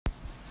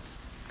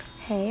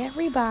Hey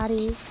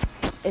everybody,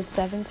 it's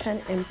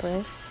 710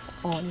 Empress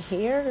on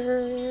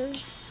here.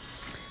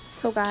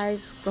 So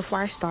guys,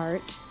 before I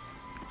start,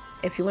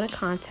 if you want to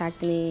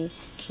contact me,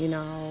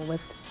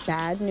 with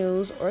bad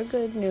news or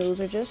good news,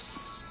 or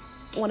just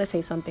want to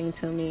say something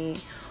to me,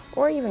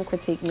 or even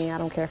critique me, I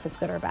don't care if it's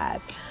good or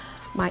bad.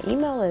 My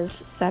email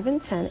is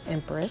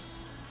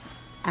 710empress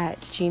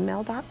at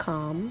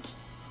gmail.com.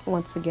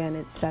 Once again,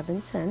 it's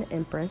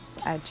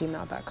 710empress at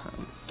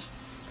gmail.com.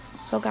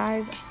 So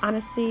guys,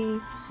 honestly,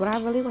 what I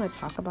really want to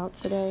talk about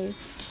today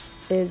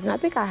is, and I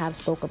think I have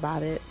spoke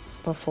about it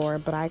before,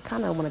 but I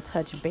kind of want to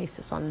touch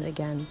bases on it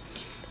again.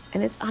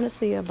 And it's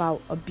honestly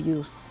about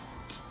abuse.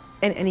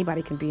 And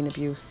anybody can be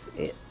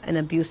an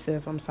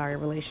abusive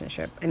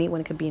relationship.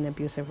 Anyone can be in an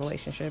abusive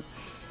relationship,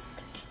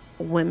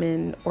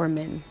 women or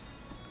men.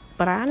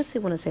 But I honestly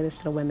want to say this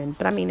to the women.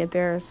 But I mean, if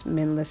there's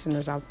men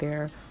listeners out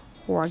there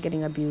who are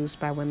getting abused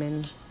by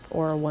women,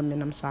 or a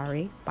woman,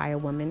 by a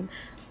woman,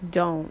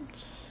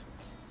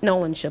 no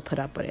one should put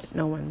up with it.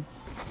 No one.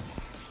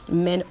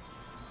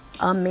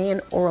 A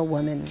man or a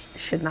woman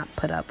should not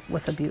put up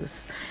with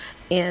abuse.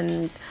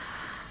 And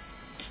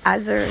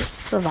as a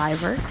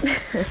survivor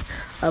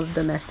of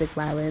domestic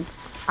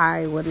violence,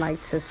 I would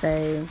like to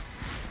say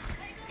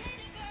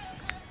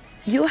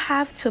you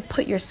have to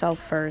put yourself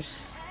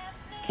first.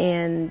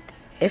 And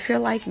if you're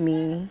like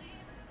me,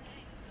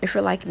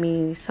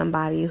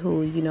 somebody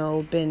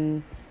who,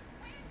 been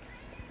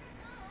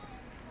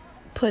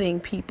putting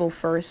people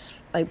first,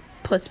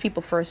 puts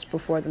people first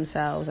before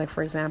themselves. Like,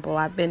 for example,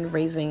 I've been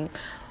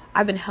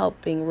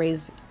helping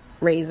raise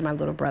my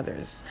little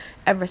brothers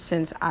ever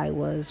since I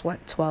was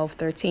 12,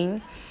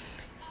 13.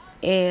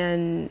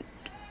 And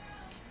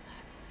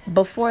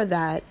before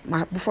that,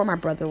 before my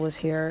brother was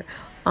here,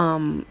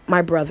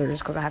 my brothers,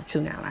 because I have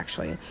two now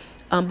actually,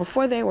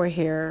 before they were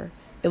here,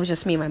 it was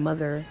just me and my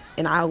mother,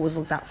 and I always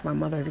looked out for my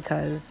mother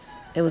because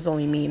it was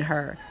only me and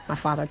her. My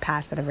father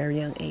passed at a very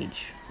young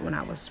age when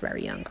I was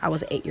very young. I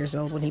was 8 years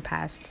old when he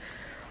passed.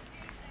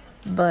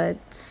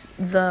 But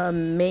the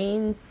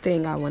main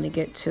thing I want to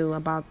get to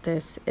about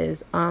this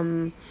is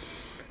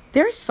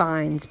there are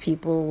signs,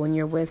 people, when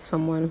you're with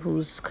someone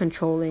who's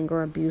controlling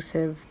or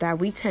abusive, that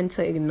we tend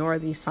to ignore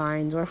these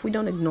signs. Or if we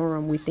don't ignore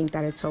them, we think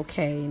that it's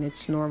okay and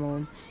it's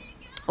normal.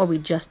 Or we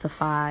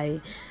justify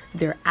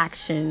their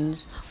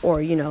actions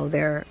or,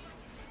 their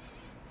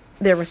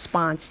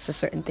response to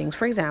certain things.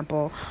 For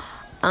example,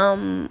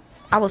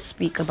 I will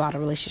speak about a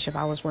relationship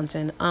I was once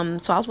in.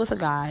 So I was with a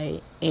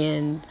guy,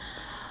 and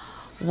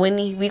when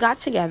we got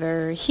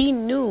together, he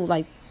knew,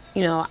 my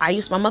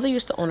mother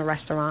used to own a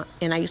restaurant,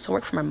 and I used to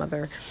work for my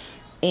mother.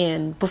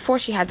 And before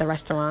she had the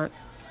restaurant,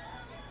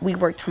 we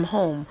worked from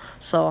home.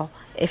 So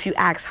if you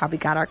ask how we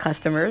got our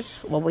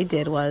customers, what we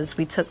did was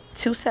we took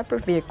two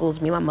separate vehicles,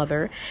 me and my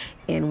mother,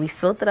 and we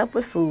filled it up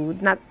with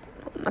food, not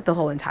the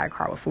whole entire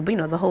car with food,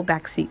 but the whole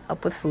back seat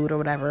up with food or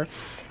whatever.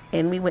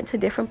 And we went to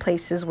different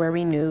places where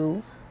we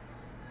knew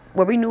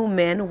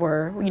men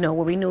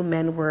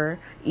were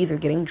either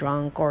getting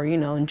drunk or,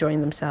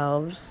 enjoying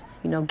themselves,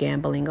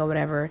 gambling or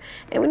whatever.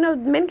 And we know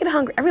men get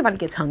hungry. Everybody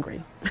gets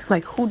hungry.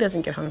 Like, who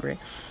doesn't get hungry?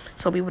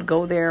 So we would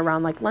go there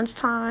around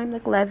lunchtime,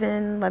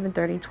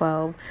 11:30,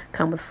 12,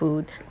 come with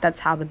food. That's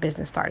how the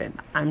business started.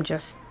 I'm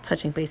just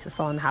touching bases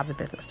on how the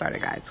business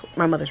started, guys.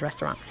 My mother's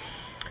restaurant.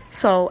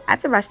 So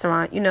at the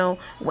restaurant,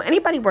 when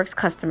anybody works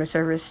customer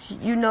service,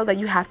 you know that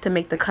you have to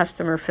make the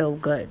customer feel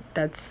good.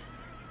 That's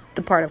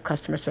the part of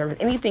customer service.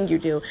 Anything you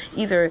do,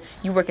 either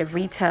you work at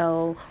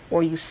retail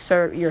or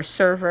you're a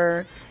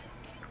server,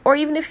 or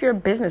even if you're a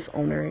business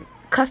owner,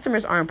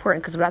 customers are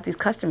important, because without these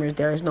customers,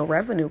 there is no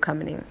revenue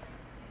coming in.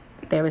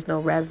 There is no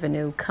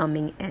revenue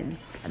coming in.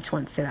 I just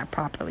want to say that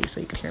properly so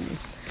you can hear me.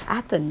 I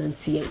have to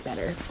enunciate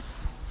better.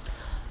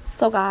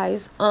 So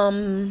guys,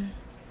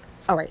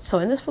 all right. So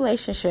in this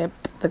relationship,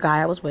 the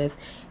guy I was with,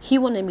 he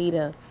wanted me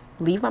to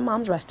leave my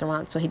mom's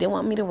restaurant, so he didn't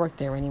want me to work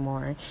there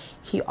anymore.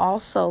 He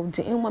also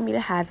didn't want me to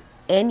have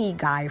any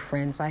guy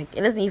friends. Like,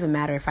 it doesn't even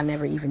matter if I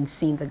never even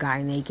seen the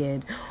guy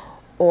naked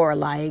or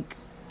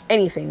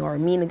anything, or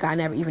me and the guy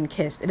never even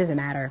kissed. It doesn't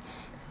matter.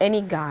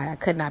 Any guy I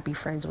could not be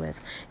friends with.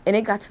 And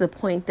it got to the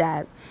point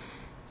that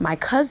my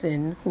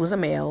cousin, who was a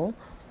male,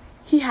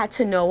 he had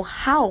to know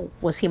how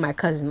was he my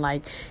cousin.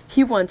 Like,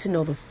 he wanted to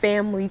know the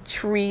family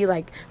tree,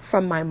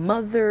 from my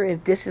mother,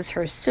 if this is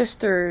her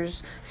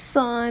sister's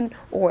son,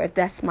 or if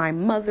that's my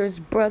mother's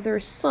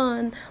brother's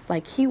son.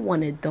 He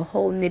wanted the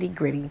whole nitty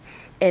gritty.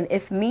 And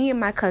if me and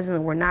my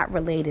cousin were not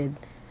related,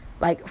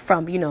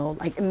 from,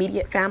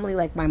 immediate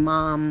family, my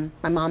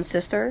mom's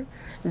sister,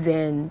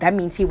 then that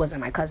means he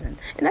wasn't my cousin.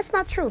 And that's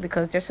not true,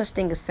 because there's such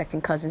thing as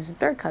second cousins and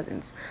third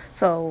cousins.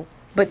 So,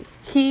 but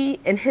he,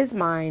 in his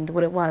mind,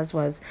 what it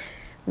was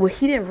what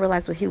he didn't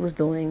realize what he was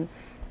doing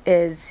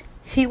is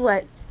he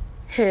let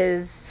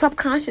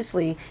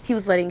subconsciously, he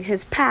was letting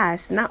his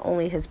past, not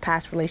only his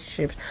past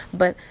relationships,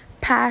 but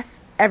past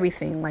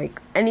everything,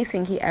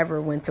 anything he ever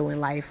went through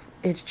in life,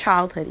 his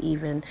childhood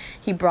even,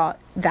 he brought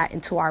that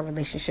into our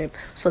relationship.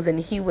 So then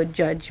he would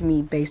judge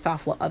me based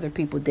off what other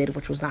people did,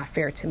 which was not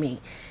fair to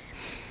me.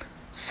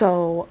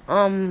 So,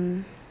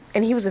 and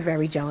he was a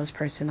very jealous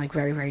person, like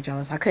very, very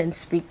jealous. I couldn't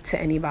speak to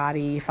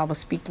anybody. If I was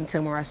speaking to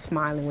him or I was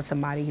smiling with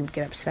somebody, he would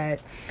get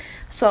upset.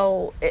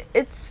 So it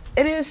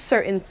is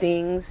certain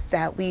things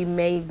that we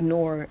may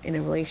ignore in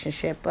a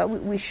relationship, but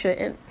we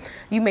shouldn't.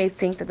 You may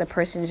think that the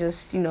person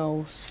just,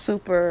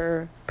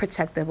 super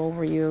protective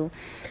over you.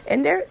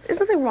 And there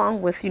is nothing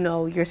wrong with,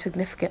 your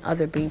significant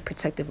other being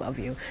protective of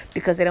you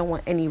because they don't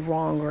want any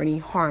wrong or any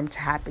harm to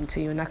happen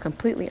to you. And I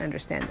completely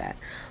understand that.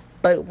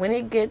 But when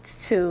it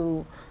gets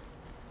to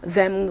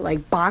them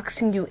like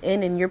boxing you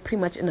in and you're pretty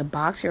much in a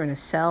box, you're in a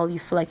cell, you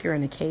feel like you're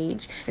in a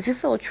cage. If you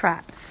feel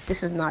trapped,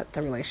 this is not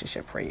the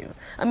relationship for you.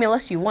 I mean,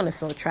 unless you want to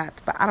feel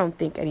trapped, but I don't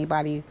think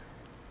anybody,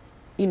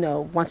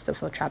 wants to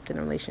feel trapped in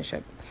a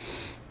relationship.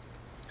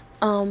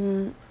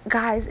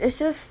 Guys, it's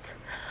just,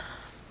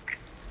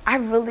 I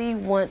really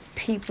want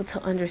people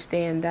to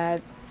understand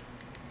that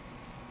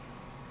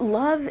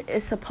love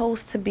is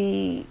supposed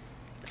to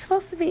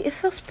supposed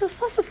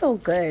to feel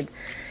good.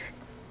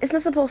 It's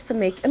not supposed to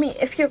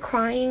if you're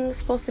crying, it's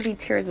supposed to be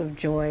tears of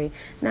joy,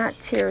 not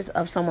tears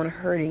of someone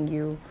hurting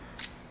you,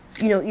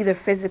 either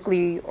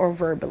physically or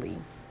verbally.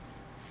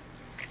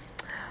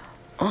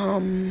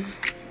 And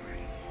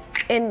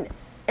in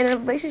a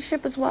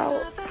relationship as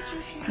well,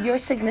 your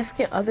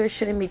significant other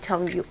shouldn't be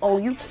telling you, oh,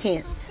 you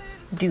can't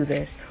do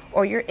this,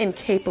 or you're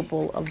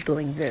incapable of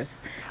doing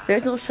this.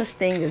 There's no such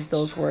thing as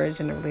those words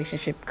in a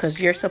relationship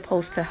because you're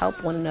supposed to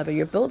help one another.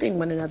 You're building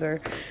one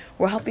another.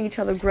 We're helping each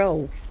other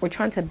grow. We're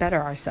trying to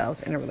better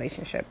ourselves in a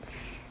relationship.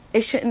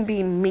 It shouldn't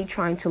be me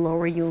trying to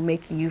lower you,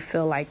 making you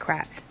feel like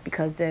crap,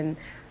 because then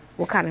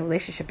what kind of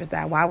relationship is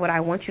that? Why would I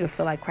want you to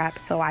feel like crap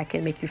so I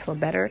can make you feel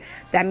better?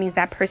 That means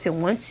that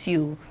person wants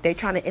you. They're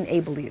trying to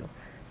enable you.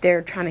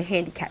 They're trying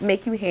to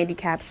make you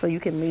handicapped so you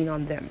can lean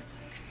on them.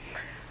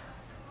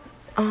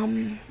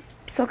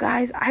 So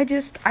guys, I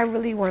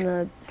really want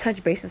to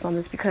touch bases on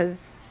this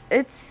because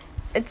it's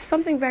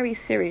something very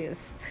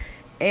serious.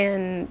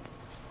 And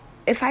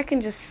if I can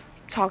just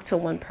talk to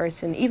one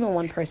person, even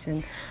one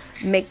person,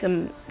 make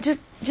them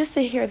just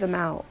to hear them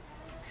out,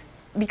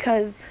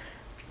 because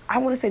I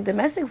want to say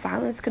domestic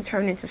violence could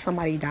turn into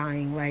somebody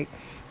dying, like,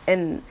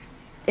 and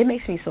it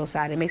makes me so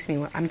sad.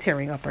 I'm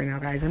tearing up right now,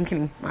 guys.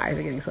 My eyes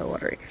are getting so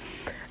watery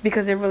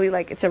because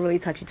it's a really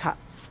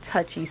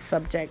touchy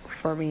subject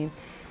for me.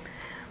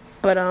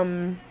 But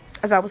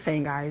as I was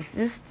saying, guys,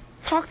 just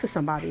talk to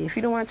somebody. If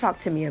you don't want to talk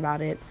to me about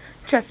it,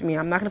 trust me,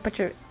 I'm not going to put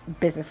your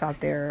business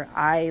out there.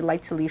 I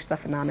like to leave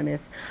stuff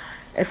anonymous.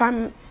 If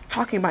I'm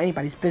talking about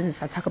anybody's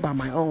business, I talk about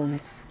my own,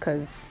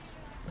 because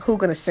who's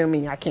going to sue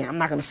me? I'm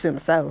not going to sue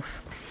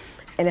myself.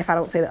 And if I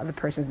don't say the other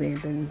person's name,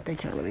 then they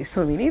can't really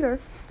sue me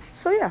neither.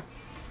 So, yeah.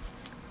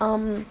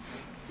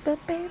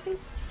 But baby,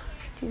 just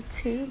you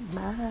too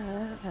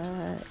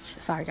much.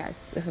 Sorry,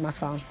 guys. This is my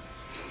song.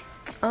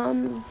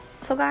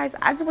 So guys,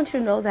 I just want you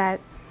to know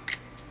that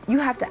you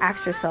have to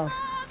ask yourself,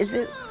 is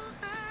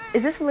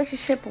this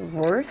relationship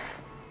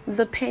worth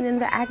the pain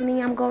and the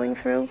agony I'm going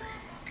through?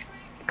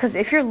 Because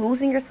if you're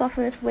losing yourself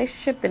in this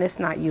relationship, then it's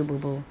not you,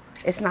 boo-boo.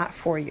 It's not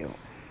for you.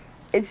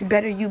 It's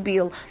better you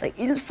be, like,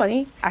 it's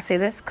funny, I say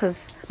this,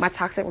 because my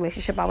toxic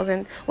relationship I was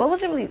in, well, it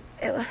wasn't really,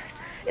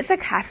 it's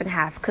like half and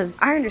half, because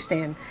I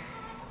understand,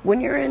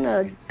 when you're in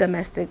a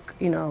domestic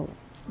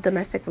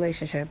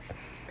relationship,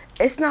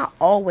 it's not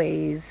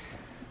always...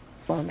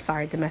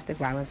 domestic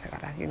violence,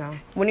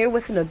 when you're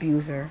with an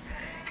abuser,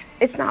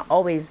 it's not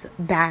always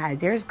bad.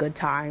 There's good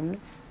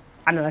times.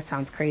 I know that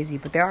sounds crazy,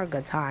 but there are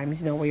good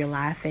times, where you're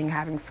laughing,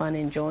 having fun,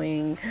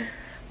 enjoying.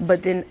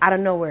 But then out of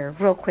nowhere,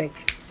 real quick,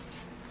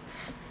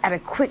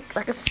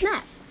 like a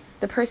snap,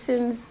 the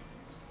person's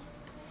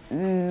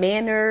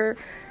mannerism,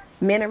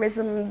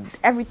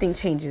 everything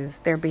changes.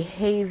 Their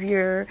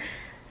behavior,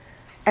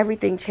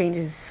 everything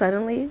changes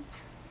suddenly.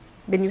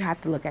 Then you have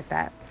to look at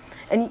that.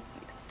 And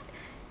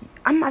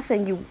I'm not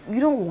saying you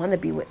don't want to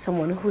be with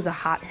someone who's a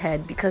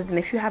hothead, because then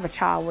if you have a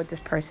child with this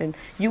person,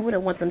 you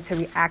wouldn't want them to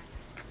react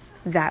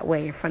that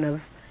way in front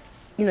of,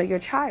 your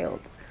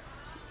child.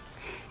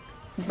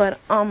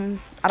 But I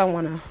don't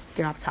want to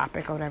get off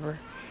topic or whatever.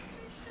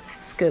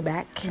 Let's go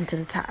back into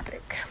the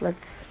topic.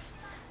 Let's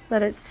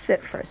let it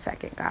sit for a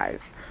second,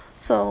 guys.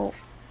 So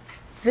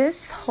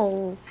this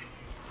whole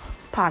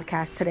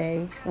podcast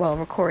today,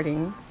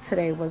 recording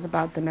today, was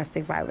about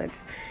domestic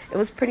violence. It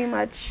was pretty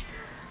much...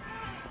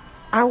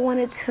 I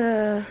wanted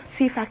to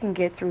see if I can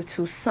get through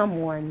to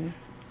someone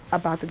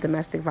about the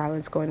domestic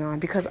violence going on,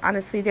 because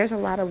honestly, there's a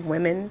lot of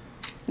women,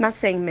 not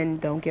saying men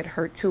don't get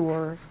hurt too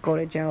or go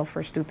to jail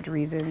for stupid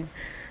reasons,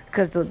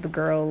 because the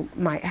girl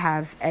might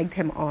have egged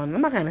him on.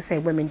 I'm not going to say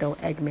women don't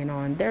egg men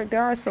on.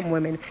 There are some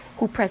women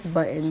who press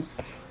buttons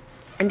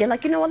and they're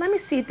like, let me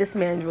see if this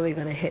man's really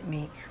going to hit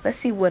me. Let's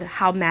see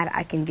how mad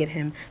I can get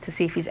him to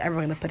see if he's ever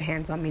going to put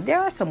hands on me. There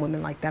are some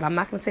women like that. I'm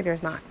not going to say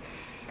there's not.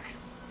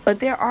 But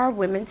there are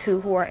women,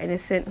 too, who are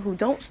innocent, who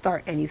don't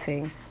start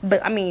anything.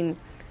 But, when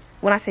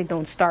I say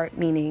don't start,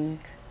 meaning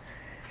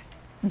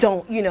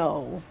don't,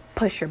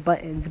 push your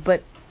buttons.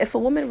 But if a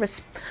woman...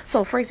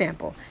 So, for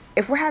example,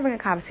 if we're having a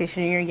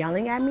conversation and you're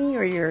yelling at me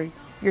or you're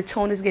your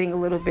tone is getting a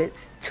little bit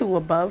too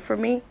above for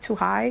me, too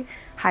high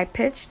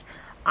pitched,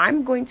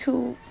 I'm going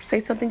to say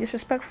something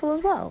disrespectful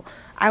as well.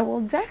 I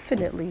will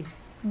definitely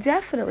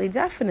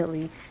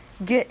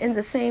get in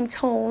the same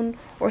tone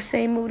or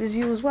same mood as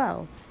you as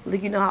well.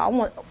 Like,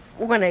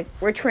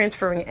 we're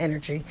transferring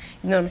energy.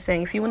 You know what I'm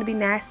saying? If you want to be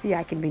nasty,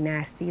 I can be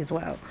nasty as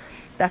well.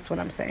 That's what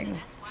I'm saying.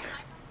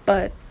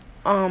 But,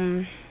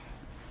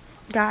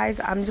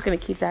 guys, I'm just going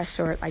to keep that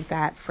short like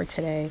that for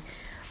today.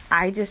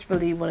 I just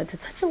really wanted to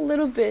touch just a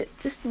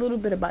little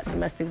bit about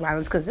domestic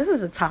violence, because this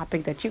is a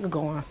topic that you could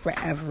go on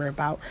forever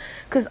about.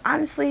 Because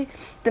honestly,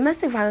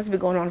 domestic violence has been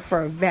going on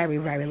for a very,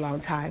 very long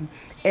time,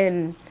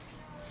 and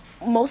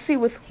mostly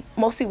with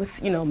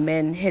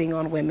men hitting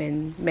on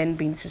women, men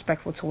being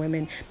disrespectful to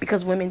women,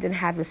 because women didn't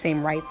have the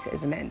same rights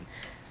as men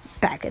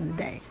back in the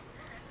day.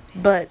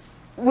 But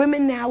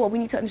women now, what we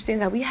need to understand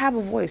is that we have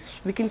a voice.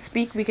 We can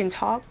speak, we can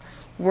talk.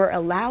 We're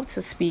allowed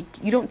to speak.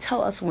 You don't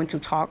tell us when to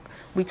talk.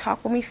 We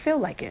talk when we feel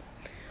like it.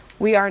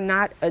 We are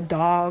not a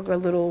dog or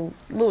little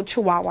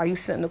chihuahua. You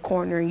sit in the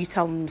corner and you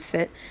tell them to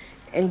sit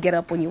and get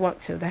up when you want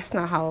to. That's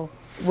not how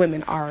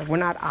women are. We're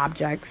not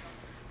objects.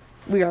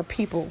 We are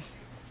people.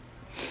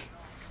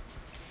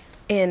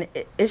 And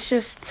it's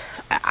just,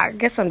 I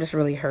guess I'm just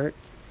really hurt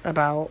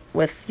about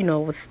with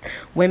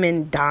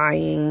women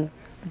dying,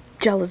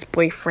 jealous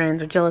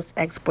boyfriends or jealous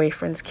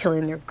ex-boyfriends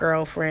killing their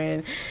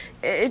girlfriend.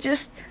 It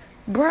just,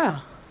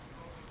 bruh,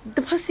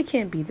 the pussy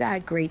can't be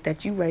that great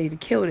that you ready to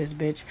kill this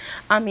bitch.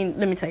 I mean,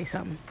 let me tell you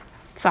something.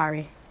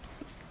 Sorry.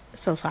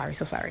 So sorry.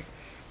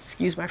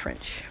 Excuse my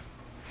French.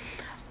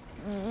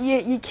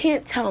 You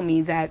can't tell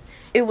me that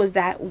it was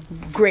that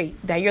great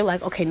that you're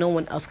like, okay, no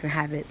one else can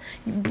have it.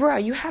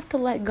 Bruh, you have to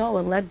let go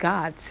and let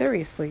God.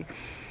 Seriously.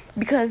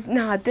 Because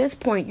now at this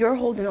point, you're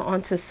holding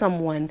on to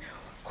someone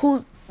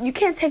who you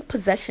can't take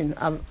possession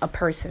of a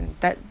person.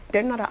 That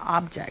they're not an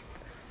object.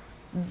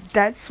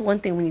 That's one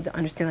thing we need to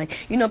understand.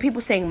 Like,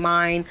 people saying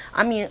mine.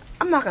 I mean,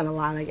 I'm not going to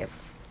lie. Like,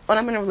 when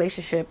I'm in a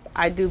relationship,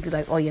 I do be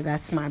like, oh, yeah,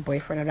 that's my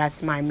boyfriend or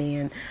that's my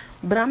man.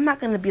 But I'm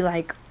not going to be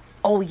like,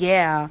 oh,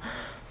 yeah,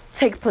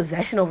 take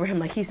possession over him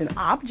like he's an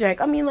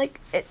object. I mean, like,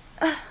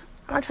 I'm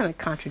not trying to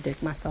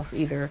contradict myself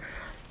either.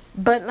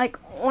 But, like,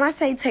 when I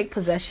say take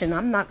possession,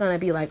 I'm not going to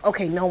be like,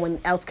 okay, no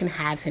one else can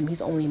have him.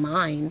 He's only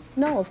mine.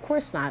 No, of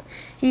course not.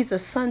 He's a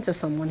son to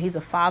someone. He's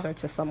a father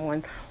to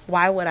someone.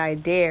 Why would I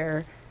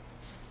dare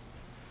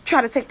try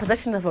to take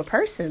possession of a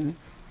person?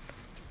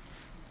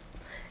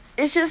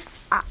 It's just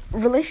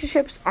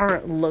relationships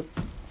aren't looked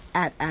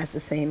at as the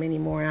same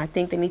anymore, and I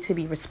think they need to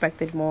be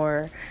respected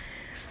more.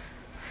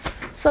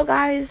 So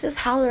guys, just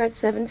holler at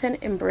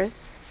 710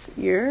 Empress.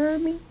 You hear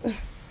me?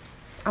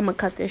 I'm gonna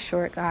cut this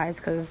short, guys,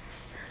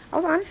 because I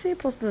was honestly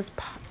supposed to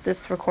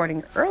this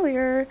recording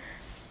earlier,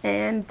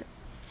 and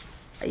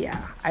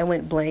yeah, I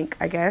went blank,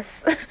 I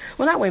guess.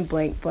 Well, not went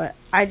blank, but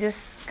I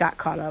just got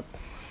caught up.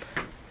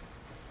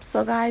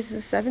 So guys,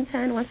 it's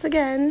 710 once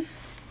again.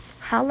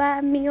 Holla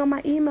at me on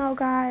my email,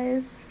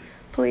 guys,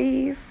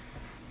 please.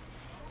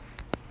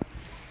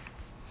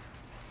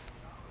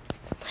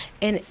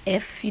 And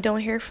if you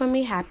don't hear from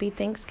me, happy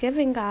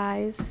Thanksgiving,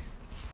 guys.